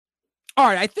All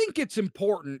right, I think it's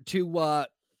important to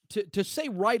say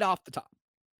right off the top,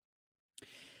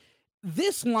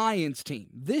 this Lions team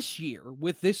this year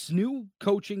with this new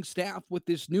coaching staff, with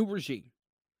this new regime,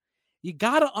 you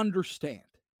got to understand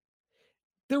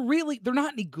they're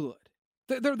not any good.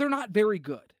 They're not very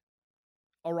good.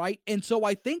 All right, and so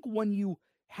I think when you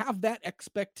have that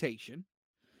expectation,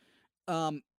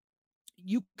 um,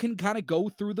 you can kind of go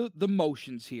through the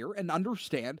motions here and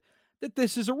understand that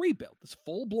this is a rebuild, this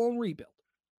full blown rebuild.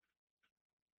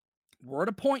 We're at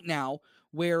a point now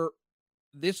where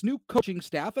this new coaching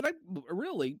staff, and I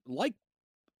really like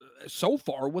so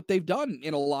far what they've done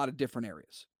in a lot of different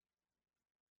areas.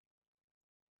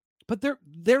 But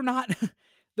they're not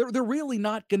they're really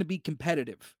not going to be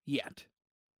competitive yet.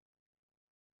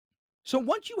 So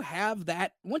once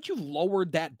you've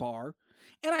lowered that bar,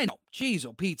 and I know, geez,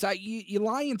 oh Pete, you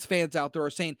Lions fans out there are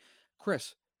saying,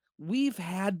 Chris, we've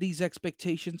had these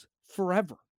expectations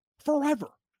forever,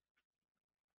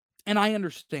 and I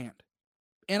understand,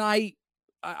 and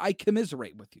I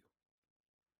commiserate with you,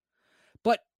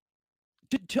 but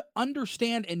to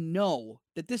understand and know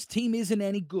that this team isn't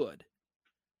any good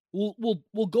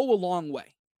will go a long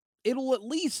way. It'll at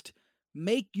least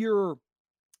make your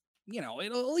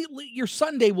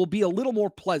Sunday will be a little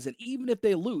more pleasant, even if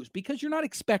they lose, because you're not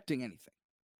expecting anything.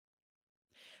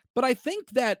 But I think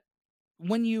that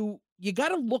when you got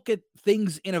to look at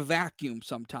things in a vacuum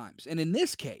sometimes, and in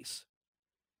this case,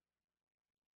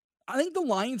 I think the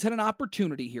Lions had an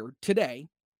opportunity here today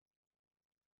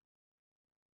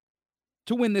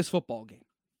to win this football game.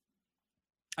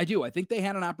 I do. I think they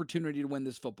had an opportunity to win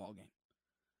this football game.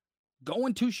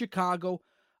 Going to Chicago,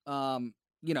 a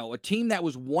team that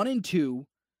was 1-2,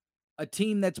 a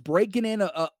team that's breaking in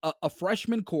a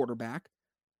freshman quarterback.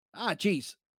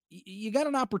 Geez, you got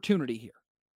an opportunity here.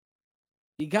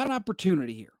 You got an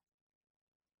opportunity here.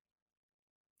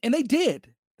 And they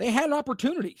did. They had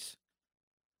opportunities.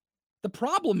 The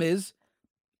problem is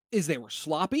they were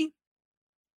sloppy.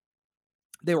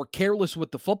 They were careless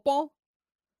with the football.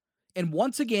 And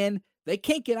once again, they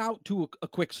can't get out to a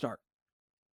quick start.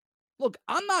 Look,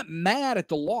 I'm not mad at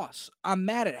the loss. I'm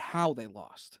mad at how they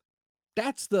lost.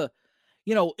 That's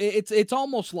it's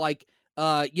almost like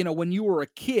when you were a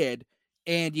kid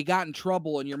and you got in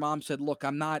trouble and your mom said, "Look,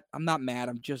 I'm not mad.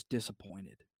 I'm just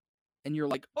disappointed." And you're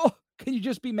like, "Oh, can you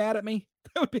just be mad at me?"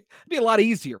 That would be a lot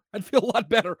easier. I'd feel a lot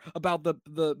better about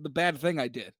the bad thing I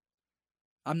did.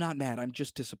 I'm not mad. I'm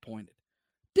just disappointed.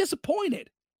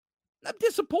 Disappointed. I'm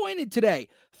disappointed today.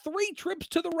 3 trips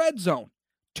to the red zone,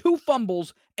 2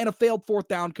 fumbles, and a failed fourth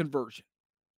down conversion.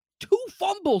 2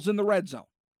 fumbles in the red zone.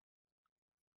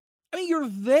 I mean, you're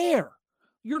there.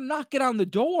 You're knocking on the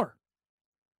door.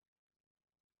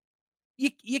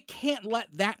 You can't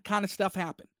let that kind of stuff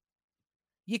happen.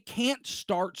 You can't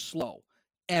start slow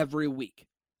every week.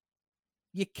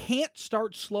 You can't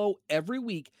start slow every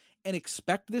week and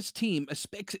expect this team,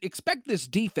 expect this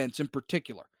defense in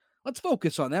particular. Let's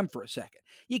focus on them for a second.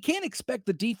 You can't expect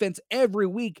the defense every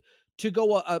week to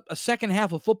go a second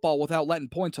half of football without letting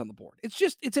points on the board.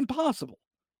 It's impossible.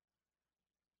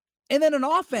 And then an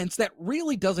offense that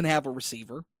really doesn't have a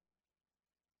receiver.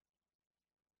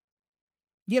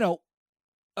 You know,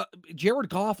 Jared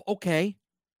Goff, okay.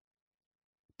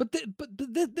 But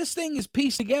this thing is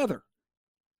pieced together.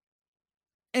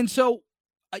 And so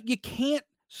you can't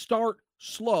start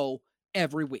slow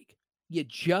every week. You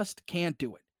just can't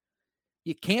do it.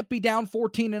 You can't be down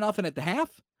 14-0 at the half.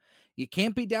 You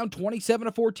can't be down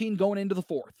 27-14 going into the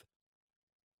fourth.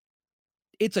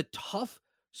 It's a tough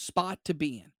spot to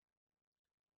be in.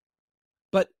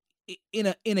 But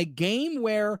in a game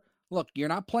where, look, you're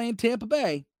not playing Tampa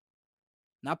Bay,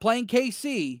 not playing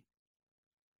KC,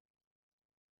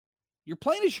 you're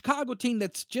playing a Chicago team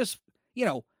that's just,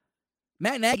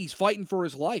 Matt Nagy's fighting for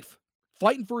his life,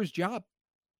 fighting for his job.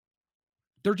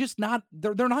 They're just not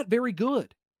they're not very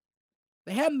good.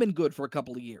 They haven't been good for a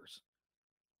couple of years.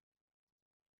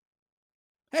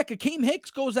 Heck, Akeem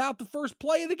Hicks goes out the first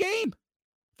play of the game.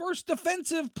 First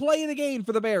defensive play of the game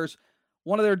for the Bears.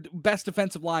 One of their best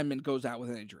defensive linemen goes out with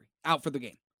an injury, out for the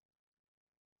game.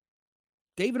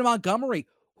 David Montgomery,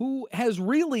 who has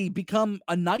really become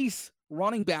a nice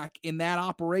running back in that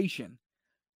operation,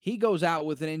 he goes out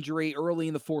with an injury early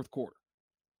in the fourth quarter.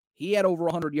 He had over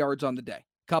 100 yards on the day,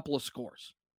 couple of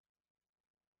scores.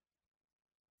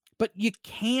 But you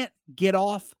can't get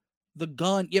off the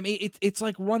gun. I mean, it's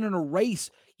like running a race.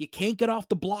 You can't get off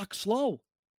the block slow.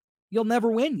 You'll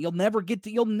never win. You'll never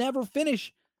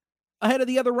finish ahead of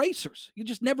the other racers. You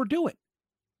just never do it.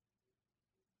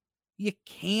 You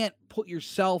can't put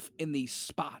yourself in these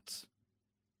spots.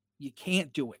 You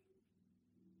can't do it.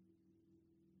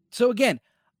 So again,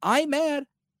 I'm mad.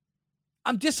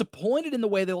 I'm disappointed in the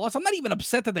way they lost. I'm not even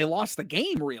upset that they lost the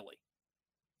game, really.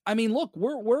 I mean, look,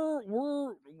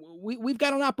 we've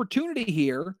got an opportunity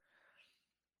here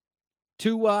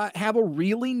to have a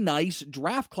really nice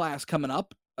draft class coming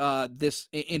up this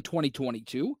in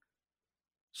 2022.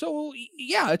 So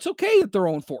yeah, it's okay that they're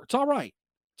 0-4. It's all right.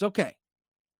 It's okay.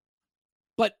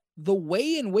 But the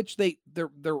way in which they're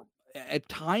at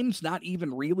times not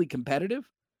even really competitive,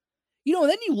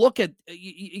 then you look at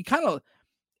you kind of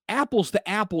apples to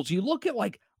apples. You look at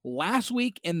like last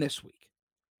week and this week.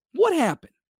 What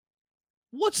happened?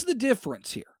 What's the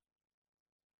difference here?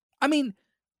 I mean,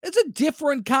 it's a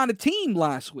different kind of team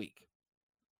last week.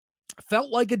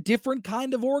 Felt like a different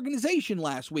kind of organization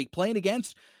last week playing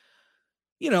against,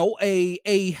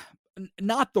 a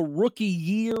not the rookie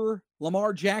year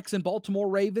Lamar Jackson Baltimore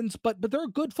Ravens, but they're a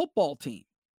good football team.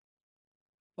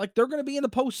 Like they're going to be in the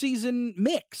postseason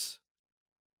mix.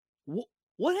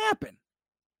 What happened?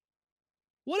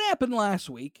 What happened last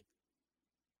week?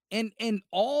 And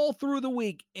all through the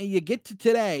week, and you get to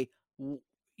today,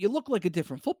 you look like a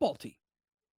different football team.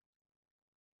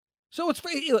 So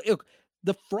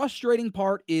the frustrating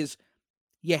part is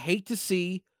you hate to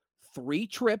see 3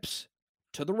 trips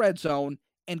to the red zone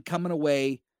and coming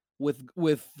away with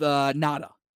nada.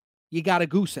 You got a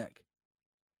goose egg.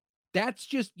 That's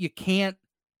just you can't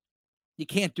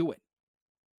do it.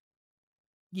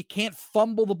 You can't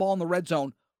fumble the ball in the red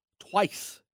zone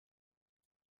twice.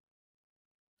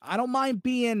 I don't mind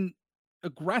being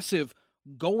aggressive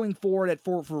going for it at at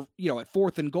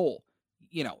 4th and goal.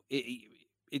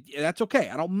 That's okay.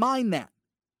 I don't mind that.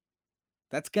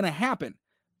 That's going to happen.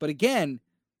 But again,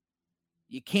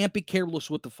 you can't be careless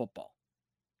with the football.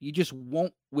 You just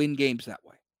won't win games that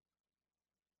way.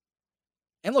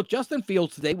 And look, Justin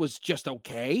Fields today was just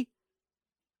okay.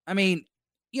 I mean,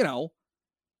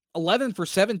 11 for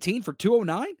 17 for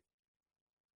 209.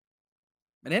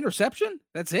 An interception?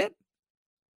 That's it.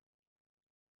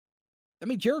 I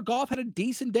mean, Jared Goff had a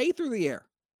decent day through the air.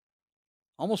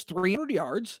 Almost 300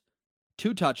 yards,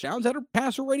 2 touchdowns, had a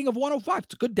passer rating of 105.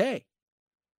 It's a good day.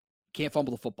 Can't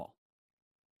fumble the football.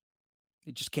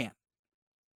 It just can't.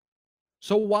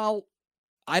 So while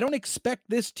I don't expect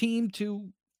this team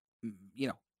to,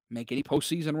 make any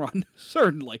postseason run,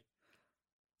 certainly,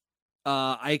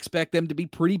 I expect them to be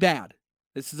pretty bad.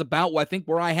 This is about, I think,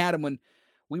 where I had them when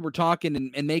we were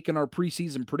talking and making our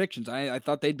preseason predictions. I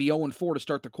thought they'd be 0-4 to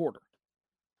start the quarter.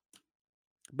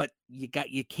 But you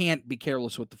can't be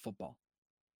careless with the football.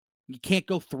 You can't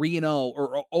go 3-0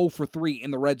 or 0 for 3 in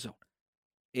the red zone.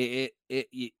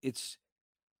 It's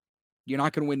you're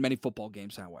not going to win many football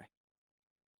games that way.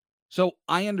 So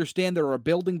I understand there are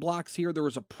building blocks here. There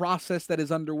is a process that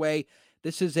is underway.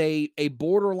 This is a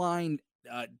borderline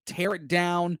tear it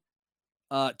down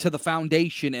to the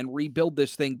foundation and rebuild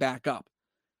this thing back up.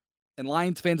 And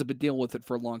Lions fans have been dealing with it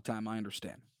for a long time. I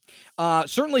understand.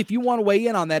 Certainly, if you want to weigh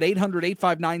in on that,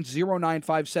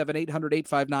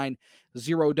 800-859-0957,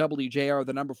 800-859-0WJR,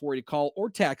 the number for you to call or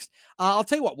text. I'll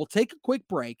tell you what, we'll take a quick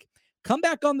break. Come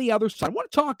back on the other side. I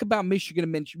want to talk about Michigan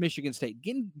and Michigan State.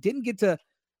 Didn't get to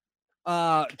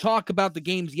talk about the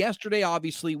games yesterday.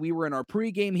 Obviously, we were in our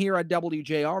pregame here at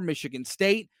WJR, Michigan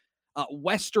State,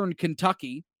 Western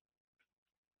Kentucky.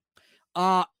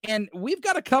 And we've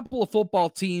got a couple of football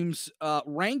teams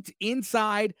ranked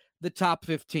inside the top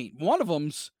 15. One of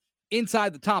them's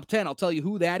inside the top 10. I'll tell you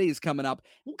who that is coming up.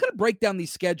 We'll kind of break down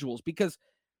these schedules because,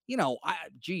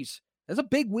 there's a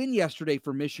big win yesterday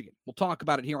for Michigan. We'll talk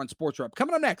about it here on Sports Rep.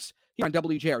 Coming up next here on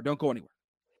WJR. Don't go anywhere.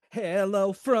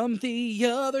 Hello from the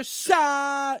other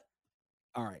side.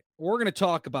 All right. We're going to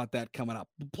talk about that coming up.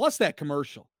 Plus that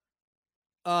commercial.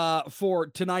 For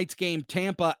tonight's game,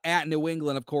 Tampa at New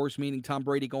England, of course, meaning Tom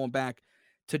Brady going back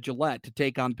to Gillette to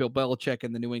take on Bill Belichick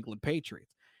and the New England Patriots.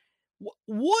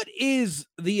 What is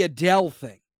the Adele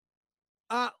thing?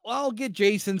 I'll get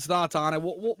Jason's thoughts on it.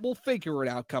 We'll figure it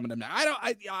out coming up now.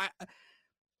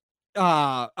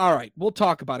 All right, we'll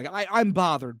talk about it. I'm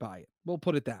bothered by it. We'll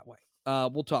put it that way.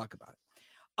 We'll talk about it.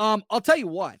 I'll tell you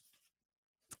what.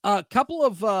 A couple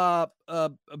of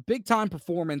big time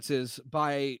performances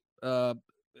by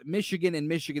Michigan and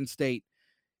Michigan State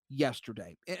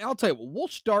yesterday. And I'll tell you what, we'll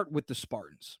start with the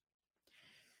Spartans.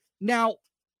 Now,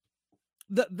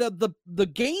 the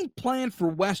game plan for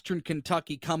Western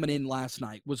Kentucky coming in last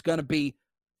night was going to be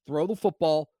throw the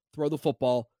football,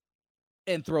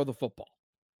 and throw the football.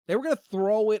 They were going to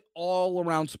throw it all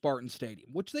around Spartan Stadium,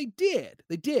 which they did.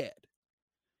 They did.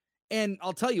 And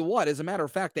I'll tell you what, as a matter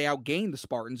of fact, they outgained the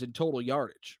Spartans in total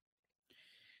yardage.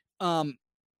 But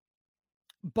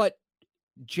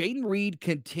Jayden Reed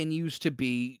continues to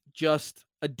be just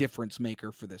a difference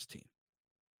maker for this team.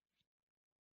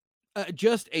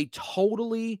 just a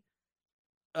totally,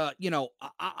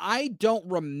 I don't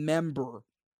remember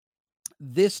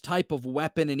this type of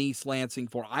weapon in East Lansing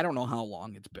for I don't know how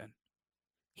long it's been.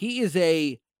 He is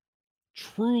a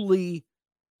truly,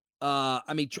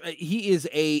 he is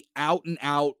a out and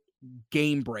out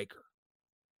game breaker.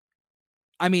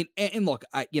 I mean, and look,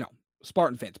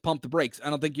 Spartan fans, pump the brakes. I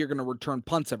don't think you're going to return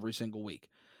punts every single week.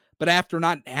 But after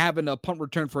not having a punt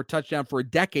return for a touchdown for a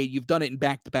decade, you've done it in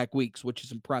back-to-back weeks, which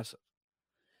is impressive.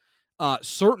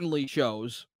 Certainly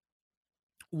shows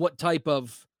what type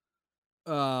of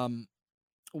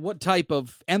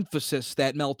emphasis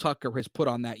that Mel Tucker has put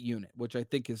on that unit, which I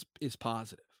think is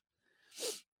positive.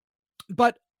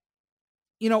 But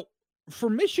for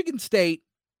Michigan State,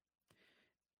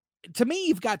 to me,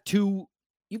 you've got two,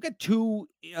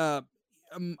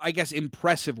 I guess,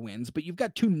 impressive wins, but you've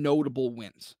got two notable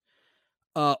wins.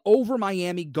 Over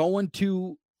Miami, going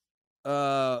to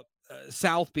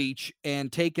South Beach and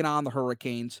taking on the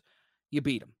Hurricanes, you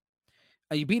beat them.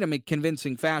 You beat them in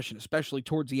convincing fashion, especially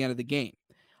towards the end of the game.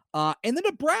 And the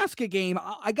Nebraska game,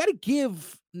 I got to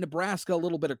give Nebraska a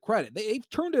little bit of credit. They've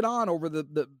turned it on over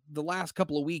the last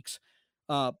couple of weeks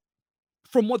from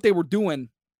what they were doing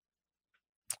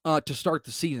to start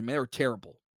the season. They were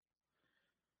terrible.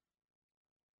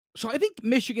 So I think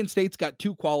Michigan State's got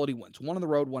two quality wins, one on the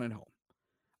road, one at home.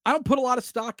 I don't put a lot of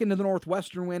stock into the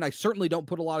Northwestern win. I certainly don't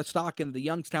put a lot of stock into the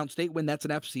Youngstown State win. That's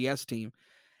an FCS team.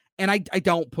 And I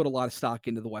don't put a lot of stock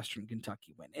into the Western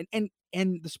Kentucky win.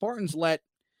 And the Spartans let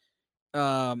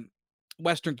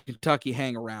Western Kentucky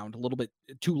hang around a little bit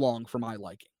too long for my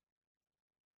liking.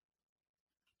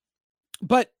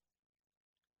 But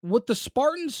what the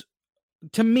Spartans,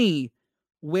 to me,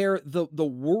 where the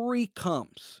worry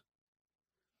comes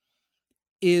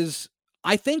is,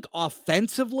 I think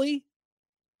offensively,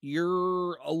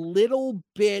 you're a little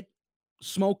bit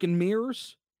smoke and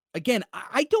mirrors. Again,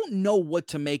 I don't know what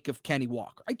to make of Kenny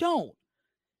Walker. I don't.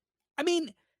 I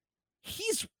mean,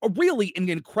 he's really an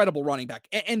incredible running back.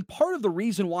 And part of the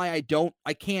reason why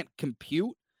I can't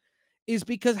compute is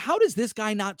because how does this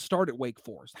guy not start at Wake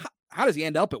Forest? How does he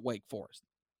end up at Wake Forest?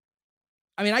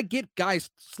 I mean, I get guys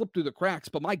slip through the cracks,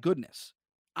 but my goodness,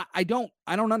 I don't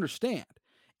understand.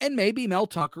 And maybe Mel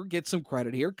Tucker gets some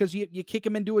credit here because you kick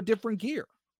him into a different gear.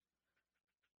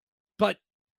 But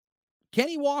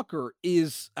Kenny Walker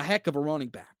is a heck of a running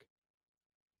back.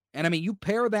 And I mean, you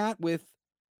pair that with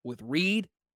Reed,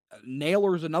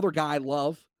 Naylor's another guy I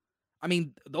love. I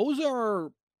mean,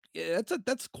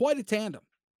 that's quite a tandem.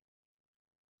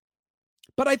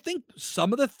 But I think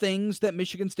some of the things that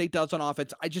Michigan State does on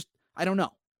offense, I don't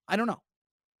know. I don't know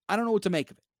what to make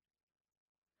of it.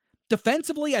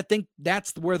 Defensively, I think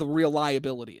that's where the real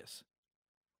liability is.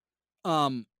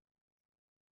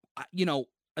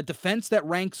 A defense that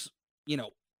ranks,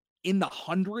 in the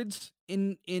hundreds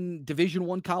in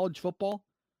Division I college football,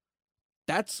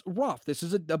 that's rough. This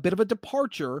is a bit of a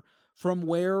departure from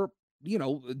where,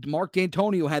 Mark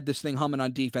D'Antonio had this thing humming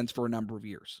on defense for a number of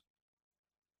years.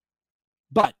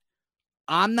 But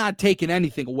I'm not taking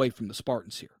anything away from the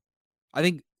Spartans here. I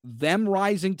think them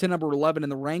rising to number 11 in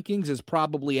the rankings is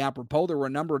probably apropos. There were a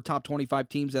number of top 25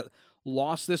 teams that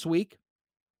lost this week.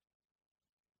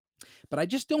 But I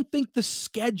just don't think the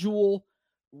schedule,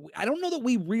 I don't know that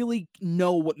we really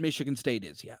know what Michigan State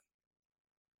is yet.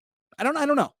 I don't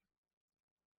know.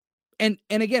 And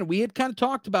again, we had kind of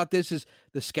talked about this, is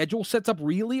the schedule sets up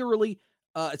really early.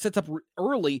 It sets up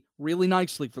early really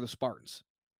nicely for the Spartans.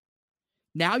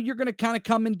 Now you're going to kind of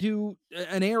come into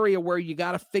an area where you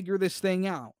got to figure this thing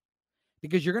out,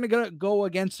 because you're going to go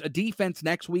against a defense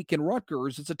next week in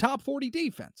Rutgers. It's a top 40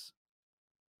 defense.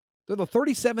 They're the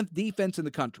 37th defense in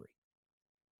the country.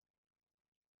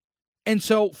 And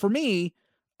so for me,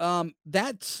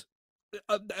 that's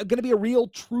going to be a real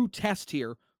true test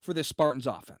here for this Spartans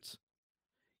offense.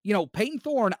 Peyton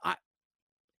Thorne,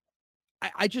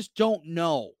 I just don't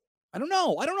know. I don't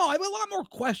know. I have a lot more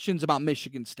questions about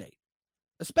Michigan State,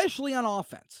 especially on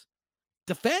offense.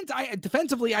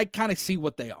 Defensively, I kind of see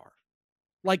what they are.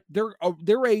 Like they're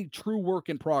a true work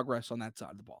in progress on that side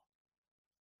of the ball.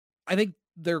 I think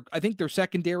their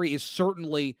secondary is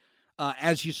certainly,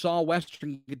 as you saw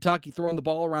Western Kentucky throwing the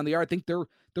ball around the yard, I think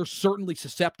they're certainly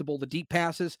susceptible to deep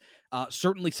passes,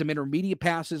 certainly some intermediate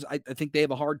passes. I think they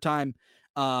have a hard time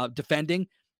defending.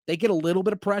 They get a little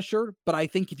bit of pressure, but I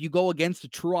think if you go against a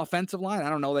true offensive line, I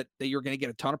don't know that you're going to get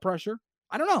a ton of pressure.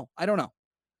 I don't know.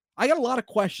 I got a lot of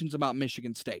questions about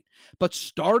Michigan State, but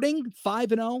starting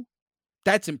 5-0,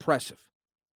 that's impressive.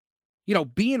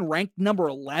 Being ranked number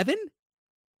 11,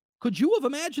 could you have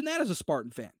imagined that as a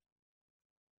Spartan fan?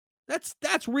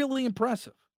 That's really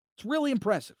impressive. It's really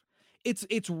impressive.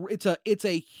 It's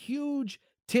a huge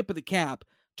tip of the cap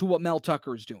to what Mel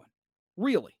Tucker is doing.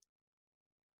 Really.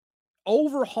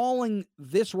 Overhauling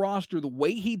this roster the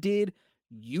way he did,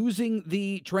 using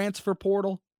the transfer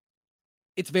portal,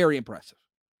 it's very impressive.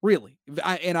 Really.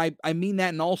 I mean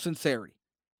that in all sincerity.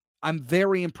 I'm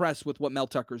very impressed with what Mel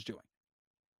Tucker's doing.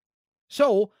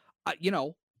 So,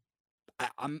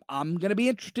 I'm going to be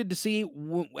interested to see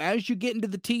as you get into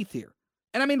the teeth here.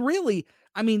 And I mean, really,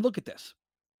 look at this.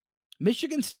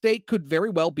 Michigan State could very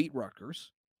well beat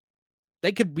Rutgers.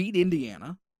 They could beat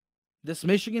Indiana. This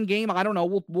Michigan game, I don't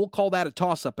know. We'll call that a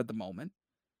toss-up at the moment.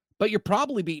 But you're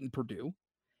probably beating Purdue.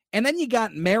 And then you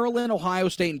got Maryland, Ohio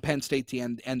State, and Penn State to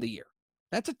end the year.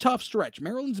 That's a tough stretch.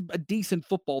 Maryland's a decent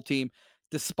football team,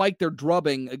 despite their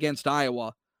drubbing against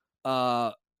Iowa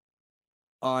on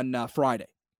Friday.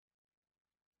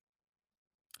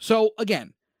 So,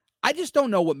 again, I just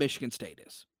don't know what Michigan State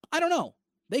is. I don't know.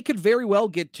 They could very well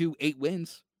get to 8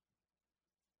 wins.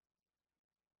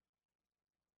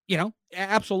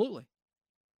 Absolutely.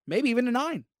 Maybe even to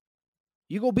 9.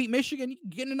 You go beat Michigan, you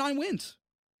get into 9 wins,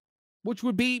 which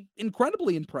would be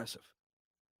incredibly impressive.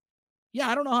 Yeah,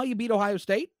 I don't know how you beat Ohio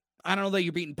State. I don't know that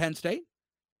you're beating Penn State.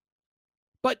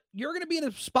 But you're going to be in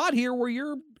a spot here where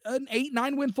you're an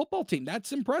 8-9 win football team.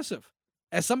 That's impressive.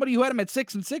 As somebody who had them at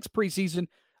 6-6 preseason,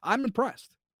 I'm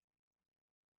impressed.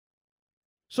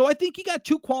 So I think you got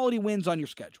 2 quality wins on your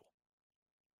schedule.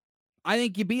 I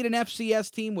think you beat an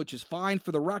FCS team, which is fine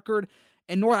for the record.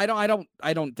 And I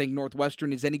don't think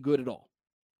Northwestern is any good at all.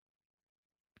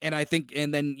 And I think,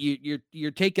 and then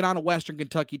you're taking on a Western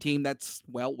Kentucky team that's,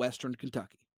 Western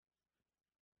Kentucky.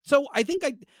 So I think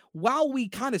while we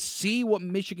kind of see what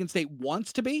Michigan State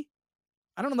wants to be,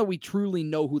 I don't know that we truly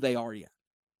know who they are yet.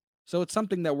 So it's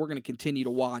something that we're going to continue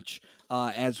to watch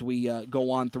as we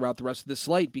go on throughout the rest of the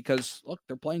slate because, look,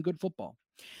 they're playing good football.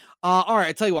 All right,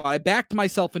 I tell you what, I backed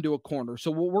myself into a corner. So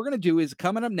what we're going to do is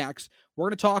coming up next, we're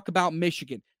going to talk about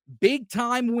Michigan. Big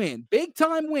time win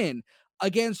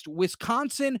against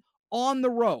Wisconsin on the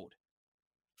road.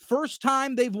 First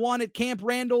time they've won at Camp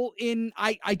Randall in,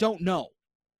 I don't know.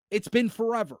 It's been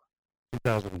forever.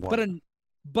 2001.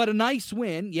 But a nice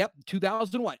win. Yep,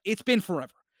 2001. It's been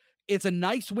forever. It's a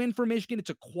nice win for Michigan.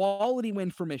 It's a quality win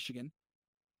for Michigan.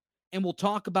 And we'll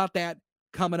talk about that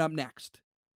coming up next.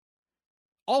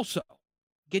 Also,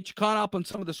 get you caught up on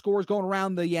some of the scores going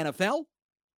around the NFL.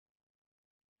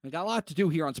 We got a lot to do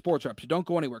here on Sports Rep, so don't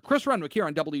go anywhere. Chris Renwick here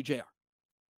on WJR.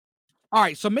 All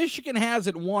right, so Michigan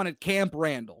hasn't won at Camp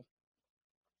Randall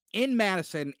in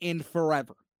Madison in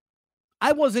forever.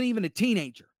 I wasn't even a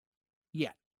teenager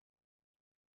yet.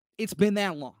 It's been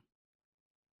that long.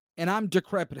 And I'm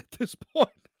decrepit at this point.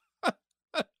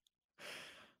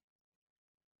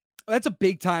 That's a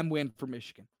big-time win for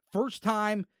Michigan. First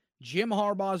time Jim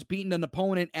Harbaugh's beaten an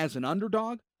opponent as an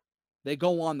underdog. They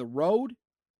go on the road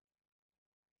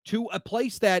to a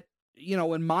place that,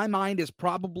 in my mind is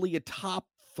probably a top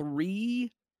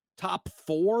 3, top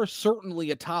 4, certainly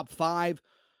a top 5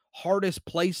 hardest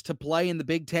place to play in the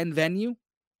Big Ten venue.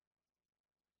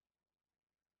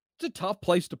 It's a tough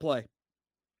place to play.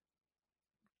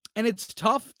 And it's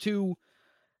tough to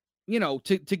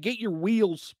get your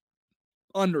wheels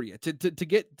under you, to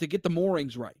get the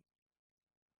moorings right.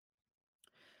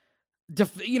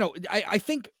 I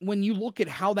think when you look at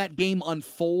how that game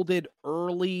unfolded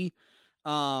early,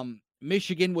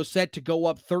 Michigan was set to go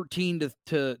up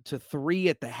 13-3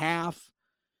 at the half.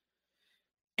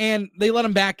 And they let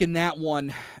them back in that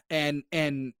one.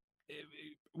 And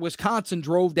Wisconsin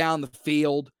drove down the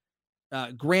field.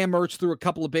 Graham Mertz threw a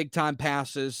couple of big time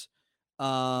passes.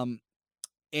 And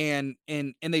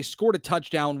they scored a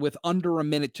touchdown with under a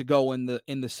minute to go in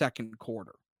the second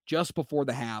quarter, just before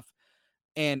the half.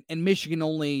 And Michigan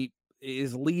only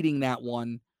is leading that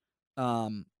one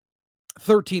 13-10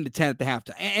 at the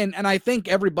halftime. And I think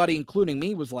everybody, including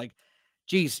me, was like,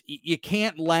 geez, you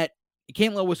can't let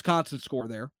Wisconsin score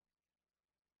there.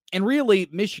 And really,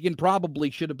 Michigan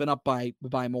probably should have been up by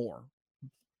more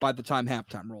by the time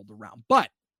halftime rolled around. But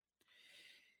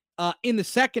in the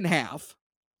second half,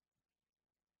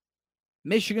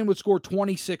 Michigan would score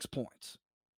 26 points.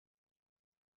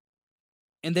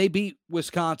 And they beat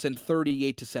Wisconsin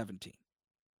 38-17.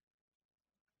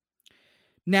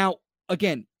 Now,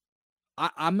 again,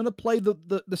 I'm going to play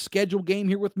the schedule game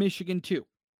here with Michigan too.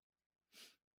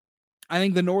 I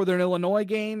think the Northern Illinois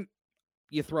game,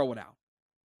 you throw it out.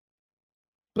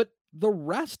 But the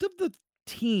rest of the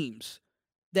teams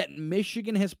that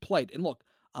Michigan has played, and look,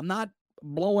 I'm not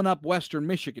blowing up Western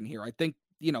Michigan here. I think,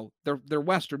 they're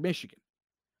Western Michigan.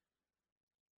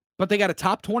 But they got a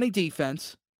top 20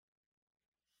 defense.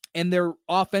 And their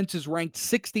offense is ranked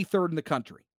 63rd in the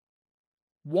country.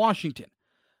 Washington,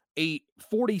 a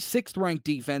 46th ranked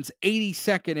defense,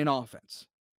 82nd in offense.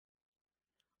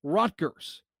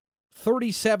 Rutgers,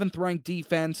 37th ranked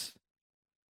defense,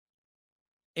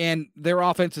 and their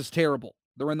offense is terrible.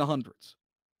 They're in the hundreds.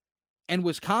 And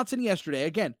Wisconsin yesterday,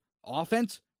 again,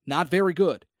 offense, not very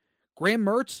good. Graham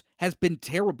Mertz has been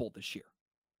terrible this year.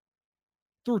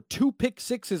 Threw 2 pick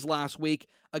sixes last week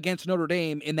against Notre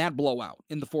Dame in that blowout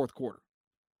in the fourth quarter.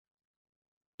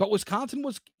 But Wisconsin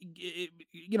was,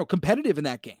 competitive in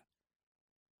that game.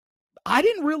 I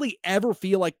didn't really ever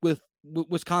feel like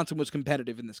Wisconsin was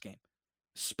competitive in this game,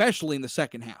 especially in the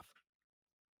second half.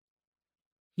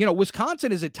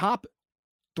 Wisconsin is a top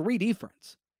 3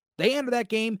 defense. They entered that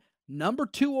game number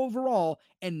 2 overall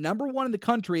and number 1 in the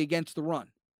country against the run.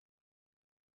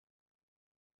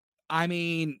 I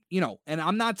mean, and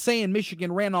I'm not saying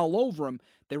Michigan ran all over them.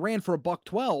 They ran for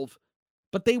 $112,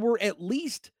 but they were at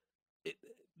least,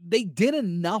 they did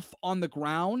enough on the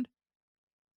ground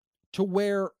to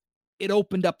where it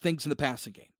opened up things in the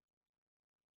passing game.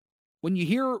 When you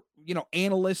hear,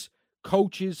 analysts,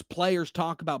 coaches, players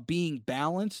talk about being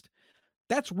balanced,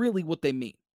 that's really what they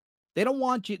mean. They don't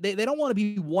want you, they don't want to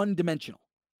be one-dimensional.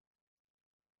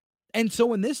 And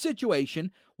so in this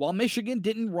situation, while Michigan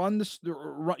didn't run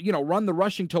the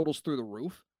rushing totals through the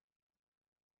roof,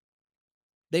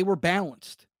 they were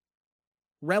balanced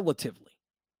relatively.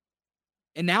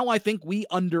 And now I think we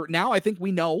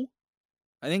know,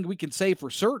 I think we can say for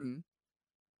certain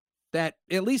that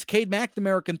at least Cade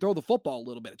McNamara can throw the football a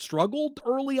little bit. It struggled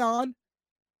early on,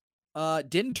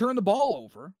 didn't turn the ball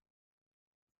over,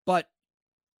 but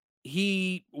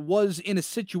he was in a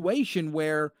situation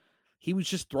where he was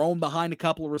just thrown behind a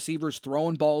couple of receivers,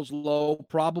 throwing balls low,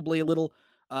 probably a little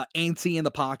antsy in the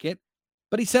pocket,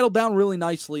 but he settled down really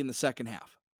nicely in the second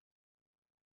half.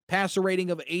 Passer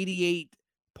rating of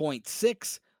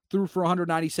 88.6, threw for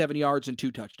 197 yards and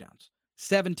 2 touchdowns,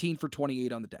 17 for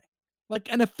 28 on the day.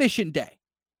 Like an efficient day,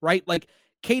 right? Like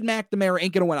Cade McNamara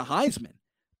ain't going to win a Heisman,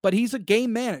 but he's a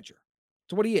game manager.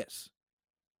 That's what he is.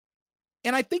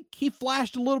 And I think he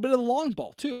flashed a little bit of the long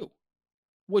ball too,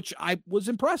 which I was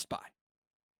impressed by.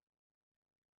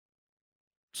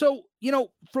 So,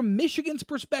 from Michigan's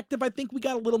perspective, I think we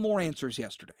got a little more answers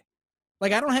yesterday.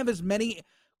 Like, I don't have as many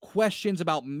questions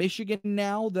about Michigan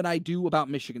now than I do about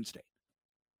Michigan State.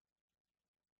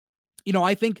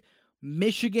 I think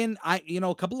Michigan,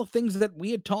 a couple of things that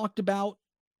we had talked about,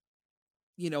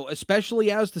 especially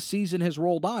as the season has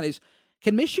rolled on, is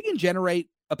can Michigan generate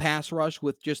a pass rush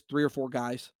with just 3 or 4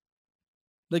 guys?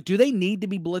 Like, do they need to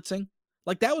be blitzing?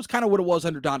 Like, that was kind of what it was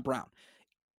under Don Brown.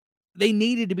 They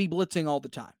needed to be blitzing all the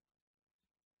time.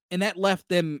 And that left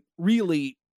them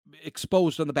really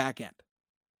exposed on the back end.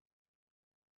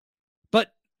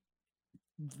 But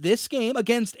this game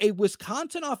against a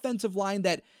Wisconsin offensive line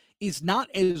that is not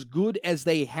as good as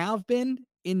they have been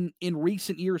in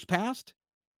recent years past,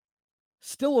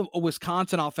 still a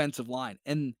Wisconsin offensive line.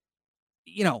 And,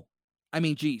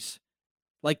 geez,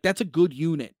 like that's a good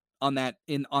unit on that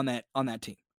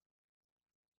team.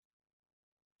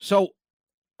 So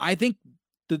I think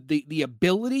the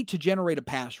ability to generate a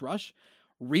pass rush,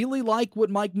 really like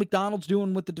what Mike McDonald's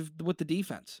doing with the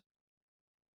defense.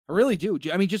 I really do.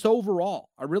 I mean, just overall,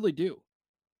 I really do.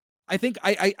 I think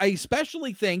I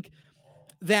especially think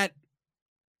that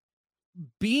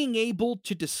being able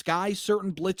to disguise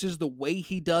certain blitzes the way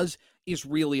he does is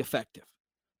really effective.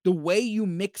 The way you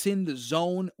mix in the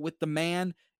zone with the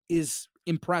man is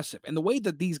impressive. And the way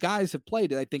that these guys have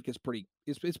played it, I think is pretty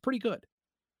good.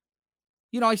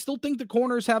 I still think the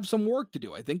corners have some work to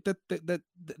do. I think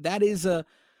that is an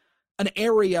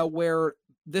area where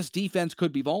this defense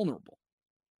could be vulnerable.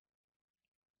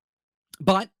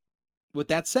 But with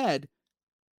that said,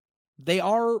 they're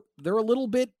a little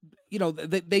bit,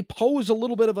 they pose a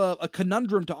little bit of a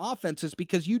conundrum to offenses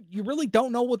because you really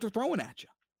don't know what they're throwing at you.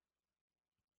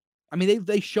 I mean,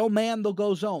 they show man, they'll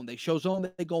go zone. They show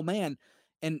zone, they go man.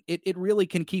 And it really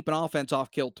can keep an offense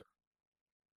off kilter.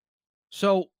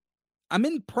 So I'm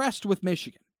impressed with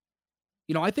Michigan.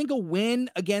 I think a win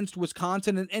against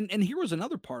Wisconsin, and here was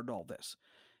another part of all this,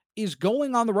 is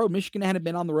going on the road. Michigan hadn't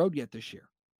been on the road yet this year.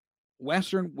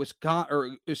 Western,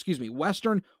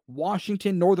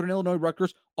 Washington, Northern Illinois,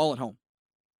 Rutgers, all at home.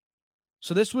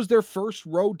 So this was their first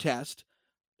road test.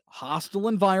 Hostile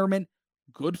environment,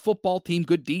 good football team,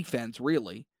 good defense,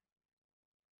 really.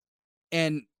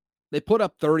 And they put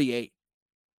up 38.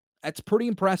 That's pretty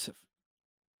impressive.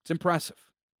 It's impressive.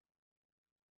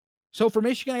 So for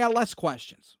Michigan, I got less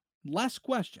questions.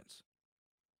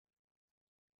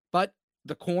 But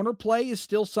the corner play is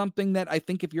still something that I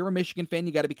think if you're a Michigan fan,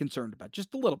 you got to be concerned about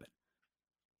just a little bit.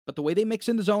 but the way they mix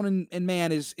in the zone and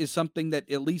man is something that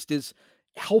at least is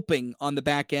helping on the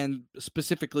back end,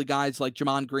 specifically guys like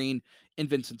Jamon Green and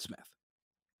Vincent Smith.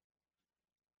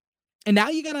 And now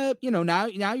you gotta,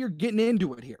 now you're getting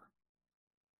into it here.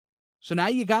 So now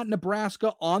you got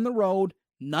Nebraska on the road,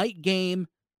 night game.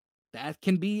 That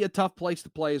can be a tough place to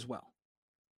play as well.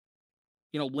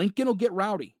 Lincoln will get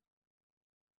rowdy.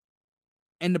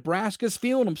 And Nebraska's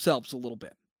feeling themselves a little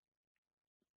bit.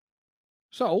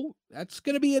 So that's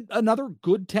going to be another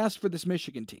good test for this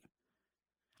Michigan team.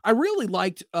 I really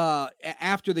liked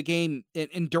after the game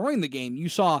and during the game, you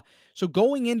saw, so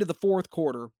going into the fourth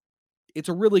quarter, it's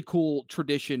a really cool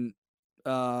tradition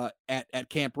at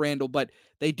Camp Randall, but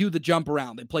they do the jump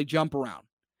around. They play jump around.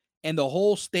 And the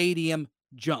whole stadium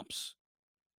jumps.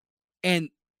 And,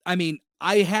 I mean,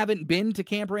 I haven't been to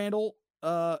Camp Randall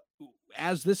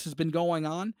as this has been going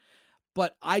on,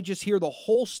 but I just hear the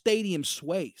whole stadium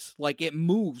sways. Like it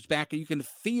moves back and you can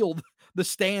feel the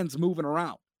stands moving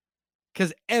around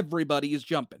because everybody is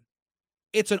jumping.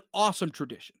 It's an awesome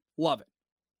tradition. Love it.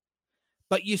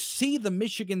 But you see the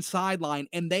Michigan sideline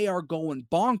and they are going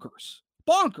bonkers.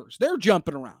 Bonkers. They're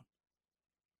jumping around.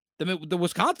 The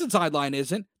Wisconsin sideline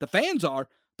isn't. The fans are.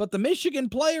 But the Michigan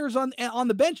players on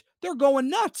the bench, they're going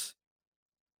nuts.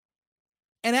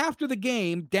 And after the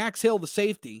game, Dax Hill, the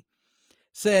safety,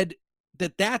 said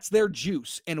that that's their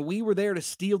juice, and we were there to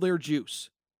steal their juice.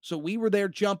 So we were there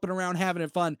jumping around, having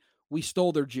fun. We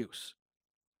stole their juice,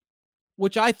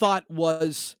 which I thought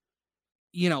was,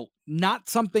 not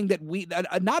something that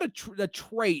not a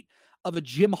trait of a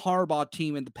Jim Harbaugh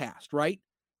team in the past, right?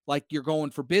 Like you're going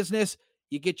for business,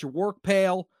 you get your work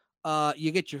pail,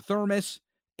 you get your thermos,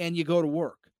 and you go to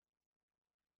work.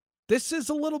 This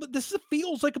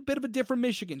feels like a bit of a different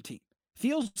Michigan team.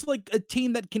 Feels like a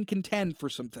team that can contend for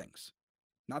some things.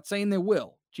 Not saying they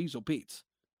will. Jeez, oh Pete's.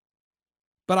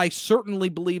 But I certainly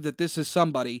believe that this is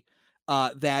somebody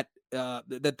that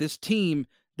this team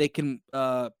they can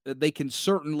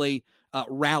certainly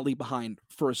rally behind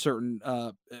for a certain,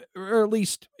 or at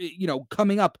least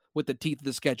coming up with the teeth of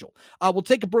the schedule. We'll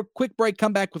take a quick break.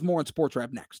 Come back with more on Sports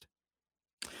Wrap next.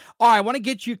 All right, I want to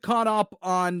get you caught up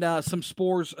on some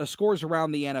scores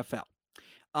around the NFL.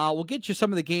 We'll get you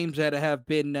some of the games that have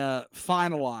been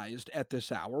finalized at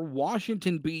this hour.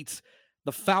 Washington beats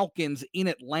the Falcons in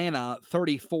Atlanta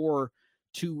 34-30.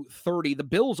 The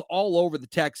Bills all over the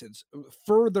Texans,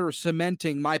 further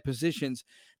cementing my positions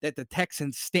that the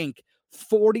Texans stink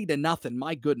 40-0.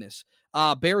 My goodness.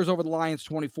 Bears over the Lions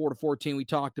 24-14. We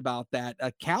talked about that.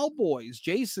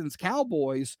 Jason's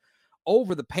Cowboys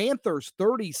over the Panthers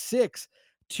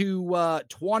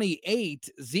 36-28.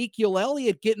 Ezekiel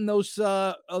Elliott getting those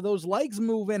legs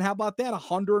moving. How about that?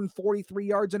 143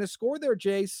 yards and a score there,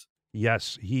 Jace.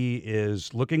 Yes, he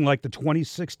is looking like the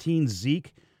 2016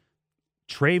 Zeke.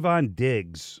 Trayvon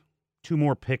Diggs, 2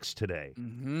 more picks today.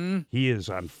 Mm-hmm. He is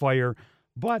on fire,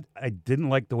 but I didn't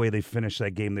like the way they finished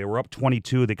that game. They were up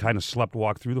 22. They kind of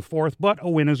sleptwalked through the fourth, but a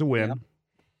win is a win.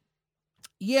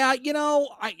 Yeah, in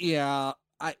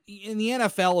the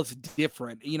NFL, it's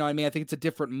different. I think it's a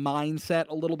different mindset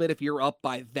a little bit. If you're up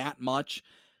by that much,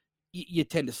 you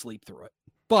tend to sleep through it.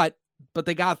 But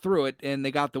they got through it, and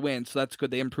they got the win, so that's good.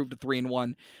 They improved to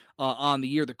 3-1 on the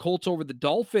year. The Colts over the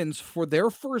Dolphins for their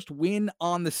first win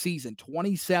on the season,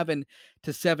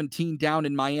 27-17 down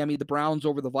in Miami. The Browns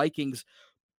over the Vikings,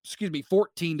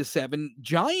 14-7.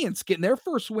 Giants getting their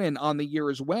first win on the year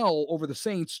as well over the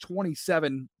Saints,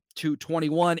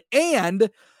 27-21. And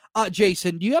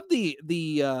Jason, do you have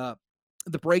the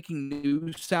breaking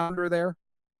news sounder there?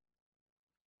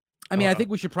 I think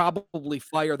we should probably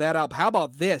fire that up. How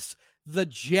about this? The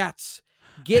Jets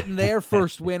getting their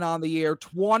first win on the year,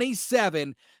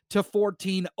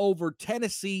 27-14 over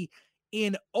Tennessee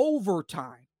in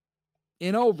overtime.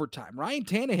 Ryan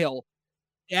Tannehill,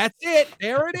 that's it.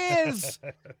 There it is.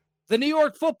 The New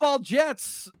York Football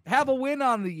Jets have a win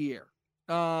on the year.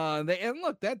 And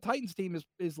look, that Titans team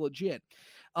is legit.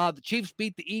 The Chiefs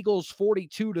beat the Eagles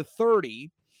 42-30.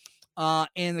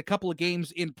 And a couple of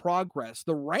games in progress.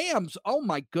 The Rams, oh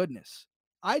my goodness.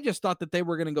 I just thought that they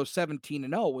were going to go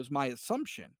 17-0 was my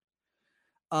assumption.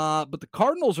 But the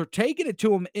Cardinals are taking it to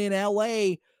them in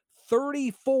LA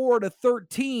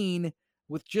 34-13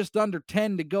 with just under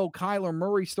 10 to go. Kyler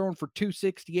Murray's thrown for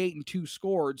 268 and 2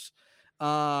 scores.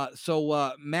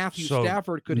 So Matthew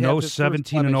Stafford could have his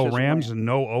 17-0 Rams and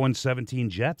no 0-17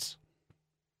 Jets.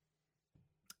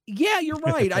 Yeah, you're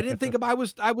right. I didn't think I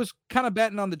was kind of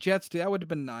betting on the Jets too. That would have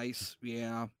been nice.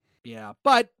 Yeah. Yeah,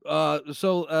 but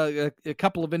a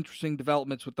couple of interesting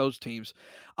developments with those teams.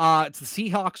 It's the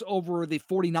Seahawks over the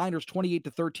 49ers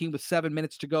 28-13 with 7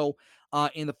 minutes to go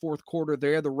in the fourth quarter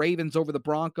there. The Ravens over the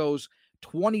Broncos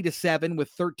 20-7 with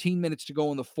 13 minutes to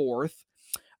go in the fourth.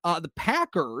 The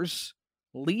Packers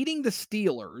leading the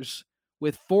Steelers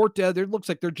with there looks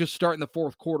like they're just starting the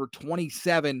fourth quarter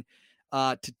 27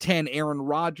 to 10. Aaron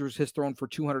Rodgers has thrown for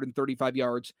 235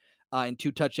 yards and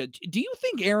 2 touchdowns. Do you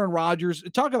think Aaron Rodgers,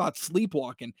 talk about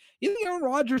sleepwalking, you think Aaron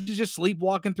Rodgers is just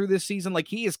sleepwalking through this season? Like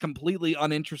he is completely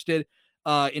uninterested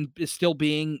in still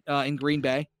being in Green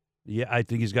Bay? Yeah, I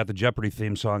think he's got the Jeopardy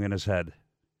theme song in his head.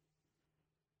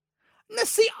 Now,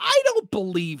 see, I don't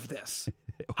believe this.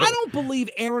 I don't believe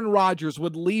Aaron Rodgers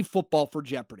would leave football for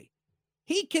Jeopardy.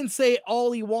 He can say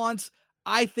all he wants.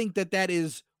 I think that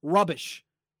is rubbish.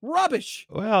 Rubbish.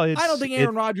 Well, I don't think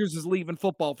Aaron Rodgers is leaving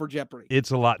football for Jeopardy. It's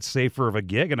a lot safer of a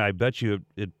gig, and I bet you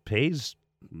it pays.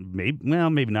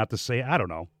 Maybe not to say. I don't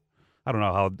know. I don't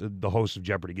know how the host of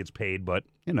Jeopardy gets paid, but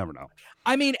you never know.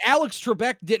 I mean, Alex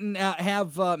Trebek didn't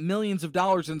have millions of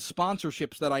dollars in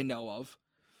sponsorships that I know of.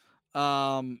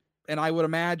 And I would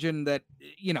imagine that,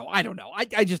 I don't know. I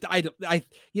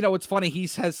it's funny. He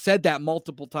has said that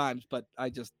multiple times, but I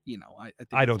just, I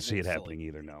think I don't see it happening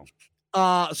either. No.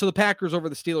 So the Packers over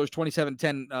the Steelers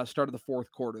 27-10 started the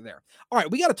fourth quarter there. All right.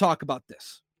 We got to talk about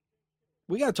this.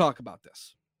 We got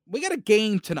a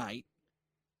game tonight.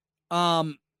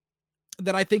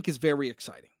 That I think is very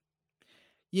exciting.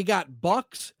 You got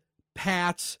Bucks,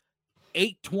 Pats,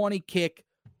 8:20 kick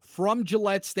from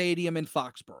Gillette Stadium in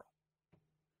Foxborough.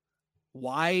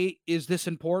 Why is this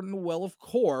important? Well, of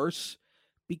course,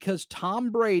 because Tom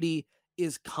Brady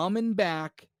is coming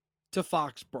back to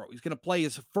Foxborough. He's going to play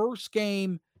his first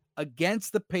game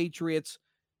against the Patriots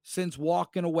since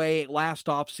walking away last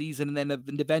offseason and then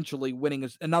eventually winning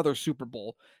another Super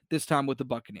Bowl, this time with the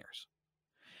Buccaneers.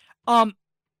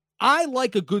 I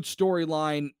like a good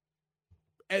storyline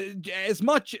as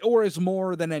much or as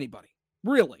more than anybody,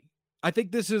 really. I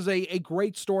think this is a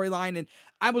great storyline, and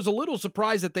I was a little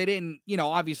surprised that they didn't,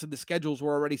 obviously the schedules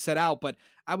were already set out, but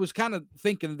I was kind of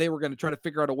thinking they were going to try to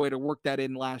figure out a way to work that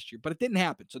in last year, but it didn't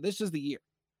happen, so this is the year.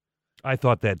 I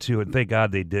thought that too, and thank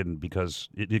God they didn't, because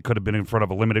it could have been in front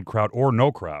of a limited crowd or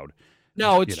no crowd.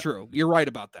 No, it's true. You're right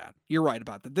about that.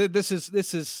 This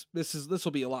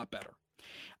will be a lot better.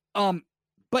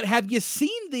 But have you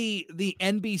seen the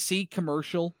NBC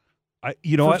commercial?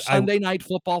 Sunday Night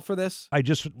Football for this? I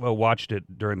just watched it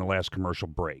during the last commercial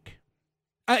break.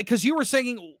 Because you were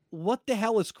saying, what the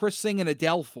hell is Chris singing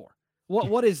Adele for?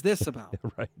 What is this about?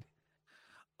 Right.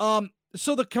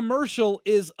 So the commercial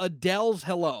is Adele's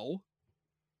Hello,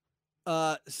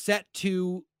 set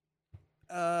to,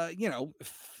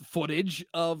 footage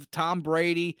of Tom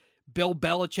Brady, Bill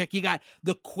Belichick. You got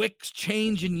the quick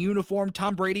change in uniform.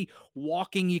 Tom Brady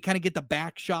walking. You kind of get the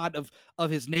back shot of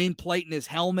his nameplate and his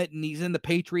helmet, and he's in the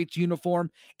Patriots uniform.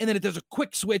 And then it does a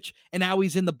quick switch, and now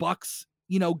he's in the Bucks,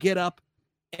 get up,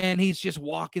 and he's just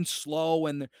walking slow,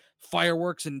 and the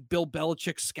fireworks and Bill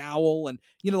Belichick scowl, and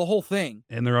the whole thing.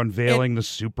 And they're unveiling the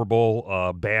Super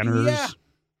Bowl banners.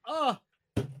 Yeah.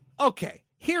 Okay.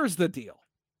 Here's the deal.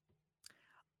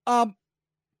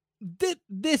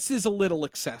 This is a little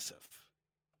excessive.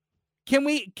 Can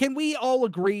we all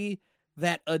agree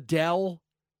that Adele,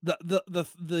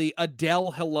 the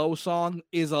Adele Hello song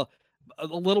is a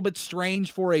little bit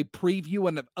strange for a preview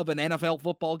of an NFL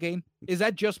football game? Is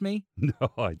that just me?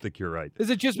 No, I think you're right. Is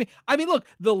it just me? I mean, look,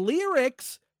 the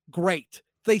lyrics, great.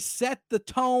 They set the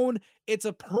tone. It's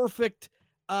a perfect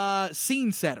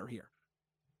scene setter here.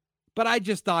 But I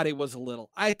just thought it was a little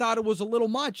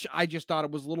much.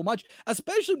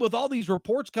 Especially with all these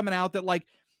reports coming out that,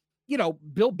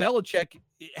 Bill Belichick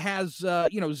has,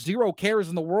 zero cares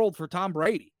in the world for Tom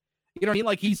Brady. You know what I mean?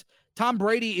 Like Tom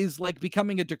Brady is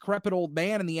becoming a decrepit old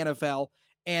man in the NFL.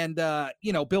 And,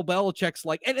 Bill Belichick's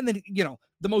and then,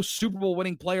 the most Super Bowl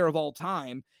winning player of all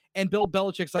time. And Bill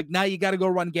Belichick's now you got to go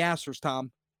run gassers,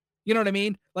 Tom. You know what I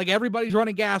mean? Everybody's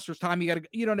running gassers, Tom. You got to,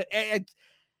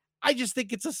 I just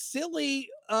think it's a silly,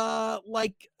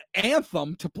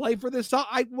 anthem to play for this song.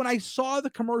 When I saw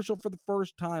the commercial for the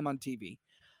first time on TV,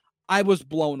 I was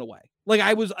blown away.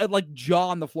 I was jaw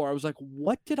on the floor. I was like,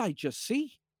 what did I just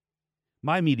see?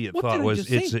 My immediate thought was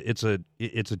it's a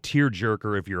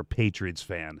tearjerker if you're a Patriots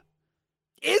fan.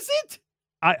 Is it?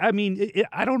 I mean,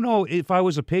 I don't know. If I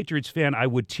was a Patriots fan, I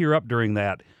would tear up during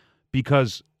that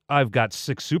because I've got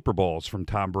 6 Super Bowls from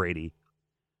Tom Brady.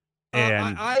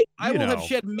 And I will have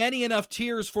shed many enough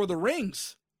tears for the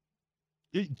rings.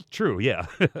 True, yeah.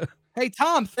 Hey,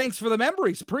 Tom, thanks for the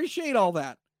memories. Appreciate all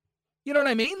that. You know what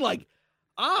I mean?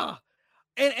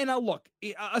 And now look,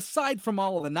 aside from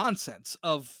all of the nonsense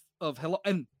of hello,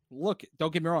 and look,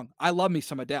 don't get me wrong, I love me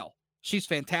some Adele. She's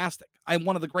fantastic. I'm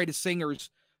one of the greatest singers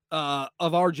of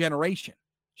our generation.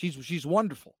 She's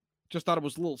wonderful. Just thought it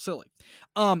was a little silly.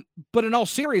 But in all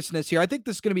seriousness here, I think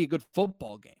this is going to be a good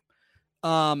football game.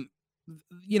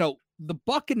 The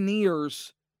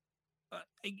Buccaneers,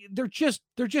 they're just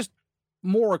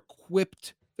more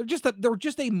equipped. They're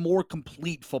just a more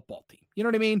complete football team. You know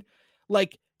what I mean?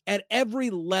 Like at every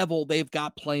level, they've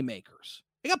got playmakers.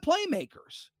 They got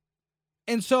playmakers.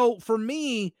 And so for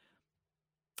me,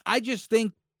 I just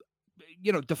think,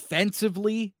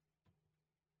 defensively,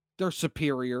 they're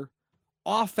superior.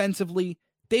 Offensively,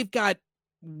 they've got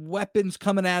weapons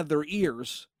coming out of their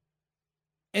ears.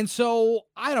 And so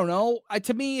I don't know.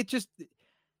 To me, it just,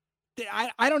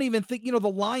 I don't even think, the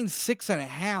line's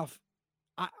 6.5.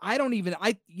 I'm going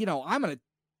to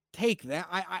take that.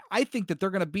 I think that they're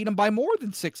going to beat them by more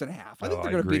than 6.5. I think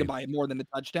they're going to beat them by more than a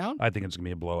touchdown. I think it's going to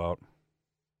be a blowout.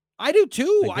 I do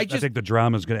too. I think the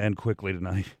drama is going to end quickly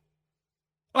tonight.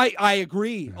 I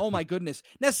agree. Oh my goodness.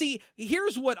 Now see,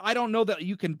 here's what I don't know that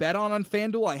you can bet on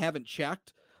FanDuel. I haven't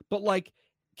checked, but like,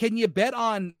 can you bet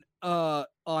on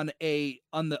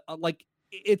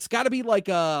it's got to be like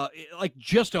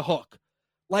just a hook,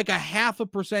 like a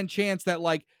 0.5% chance that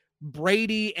like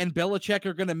Brady and Belichick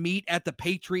are going to meet at the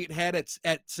Patriot Head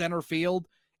at center field,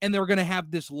 and they're going to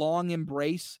have this long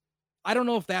embrace. I don't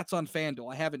know if that's on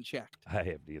FanDuel. I haven't checked. I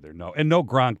haven't either. No, and no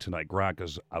Gronk tonight. Gronk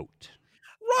is out.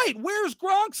 Right. Where's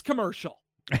Gronk's commercial?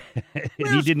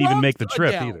 He didn't even make the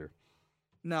trip either.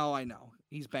 No, I know.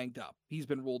 He's banged up. He's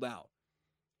been ruled out.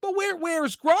 But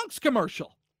where's Gronk's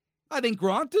commercial? I think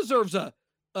Gronk deserves an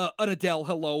Adele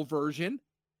Hello version.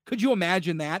 Could you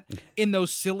imagine that in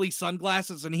those silly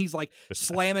sunglasses and he's like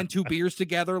slamming two beers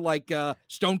together like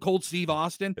Stone Cold Steve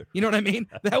Austin? You know what I mean?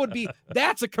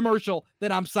 That's a commercial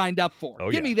that I'm signed up for.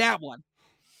 Give me that one.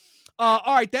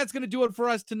 All right, that's going to do it for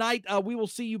us tonight. We will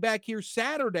see you back here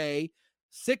Saturday,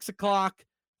 6 o'clock,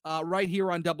 right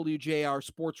here on WJR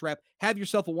Sports Wrap. Have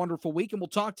yourself a wonderful week, and we'll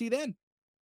talk to you then.